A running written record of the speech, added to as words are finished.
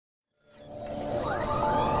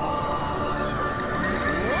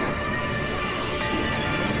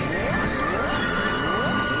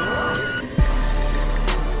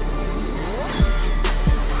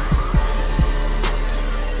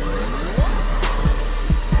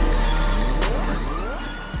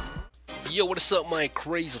Yo, what is up, my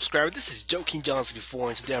crazy subscriber? This is Joe King Johnson 64,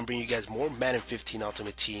 and today I'm bringing you guys more Madden 15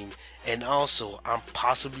 Ultimate Team, and also I'm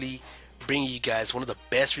possibly bringing you guys one of the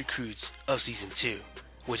best recruits of Season 2,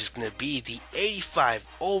 which is going to be the 85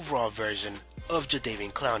 overall version of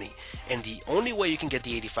Clowney. And the only way you can get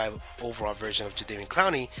the 85 overall version of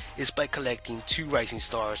Clowney is by collecting 2 Rising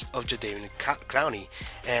Stars of Clowney,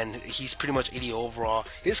 and he's pretty much 80 overall.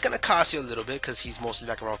 It's going to cost you a little bit because he's mostly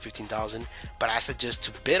like around 15,000, but I suggest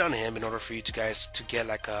to bid on him in order for you guys to get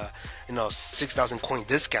like a 6,000 coin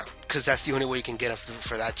discount, because that's the only way you can get him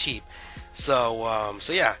for that cheap. So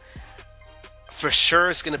yeah, for sure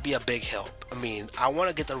it's going to be a big help. I mean, I want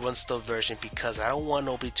to get the run stuff version because I don't want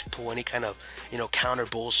nobody to pull any kind of, counter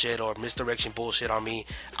bullshit or misdirection bullshit on me.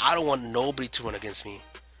 I don't want nobody to run against me.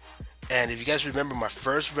 And if you guys remember my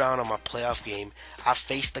first round on my playoff game, I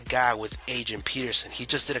faced a guy with Adrian Peterson. He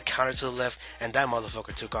just did a counter to the left and that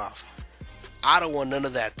motherfucker took off. I don't want none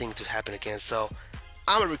of that thing to happen again. So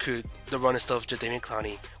I'm going to recruit the running stuff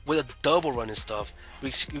Clowney with a double running stuff.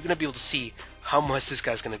 We're going to be able to see how much this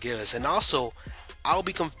guy's going to give us. And also, I'll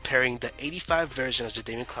be comparing the 85 version of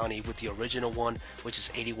Clowney with the original one, which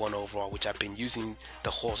is 81 overall, which I've been using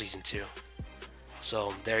the whole season 2.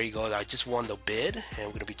 So there you go. I just won the bid, and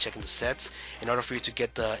we're going to be checking the sets. In order for you to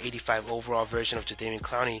get the 85 overall version of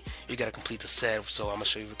Clowney, you got to complete the set. So I'm going to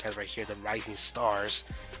show you guys right here the Rising Stars.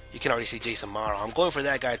 You can already see Jason Morrow. I'm going for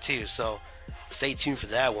that guy too, so stay tuned for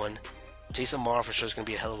that one. Jason Morrow for sure is going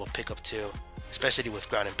to be a hell of a pickup too, especially with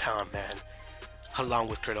ground and pound, man. Along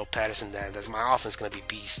with Cordell Patterson, that's my offense gonna be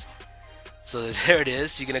beast. So there it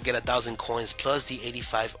is. You're gonna get 1,000 coins plus the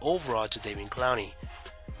 85 overall to Clowney.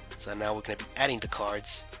 So now we're gonna be adding the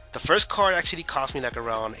cards. The first card actually cost me like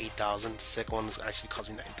around 8,000. The second one actually cost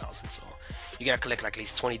me 9,000. So you gotta collect like at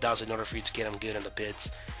least 20,000 in order for you to get them good on the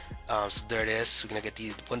bids. So there it is. We're gonna get the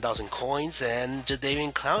 1,000 coins and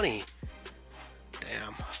Clowney.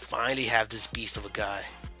 Damn, I finally have this beast of a guy.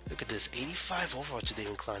 Look at this, 85 overall to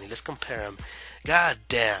Clowney. Let's compare him. God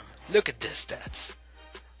damn, look at this stats.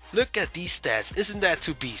 Look at these stats. Isn't that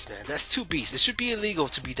too beast, man? That's too beast. It should be illegal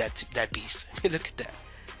to be that beast. I mean, look at that.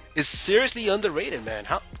 It's seriously underrated, man.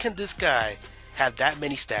 How can this guy have that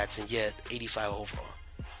many stats and yet 85 overall?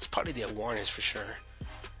 It's probably the awareness for sure.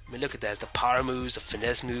 I mean, look at that. It's the power moves, the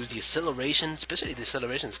finesse moves, the acceleration, especially the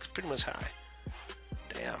acceleration is pretty much high.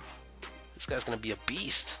 Damn, this guy's gonna be a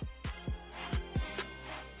beast.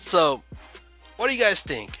 So, what do you guys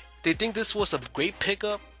think? Do you think this was a great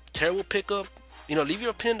pickup? Terrible pickup? Leave your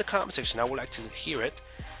opinion in the comment section. I would like to hear it.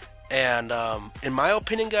 And in my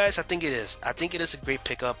opinion, guys, I think it is. I think it is a great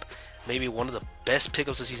pickup. Maybe one of the best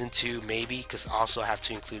pickups of season 2. Maybe because also I have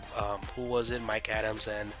to include who was it? Mike Adams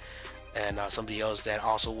and somebody else that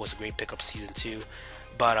also was a great pickup of season 2.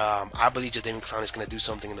 But I believe Clowney is going to do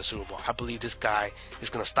something in the Super Bowl. I believe this guy is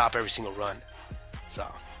going to stop every single run. So,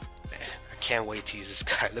 man, can't wait to use this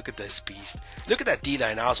guy. Look at this beast. Look at that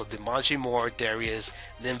D-line also. DeMontre Moore, Darius,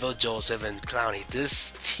 Linville Joseph, and Clowney.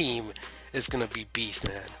 This team is going to be beast,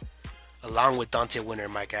 man. Along with Dante Winner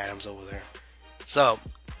and Mike Adams over there. So,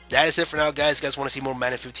 that is it for now, guys. If you guys want to see more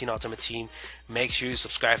Madden 15 Ultimate Team, make sure you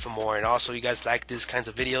subscribe for more. And also, you guys like these kinds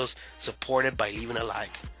of videos, support it by leaving a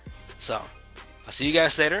like. So, I'll see you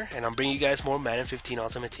guys later, and I'm bringing you guys more Madden 15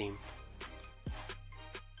 Ultimate Team.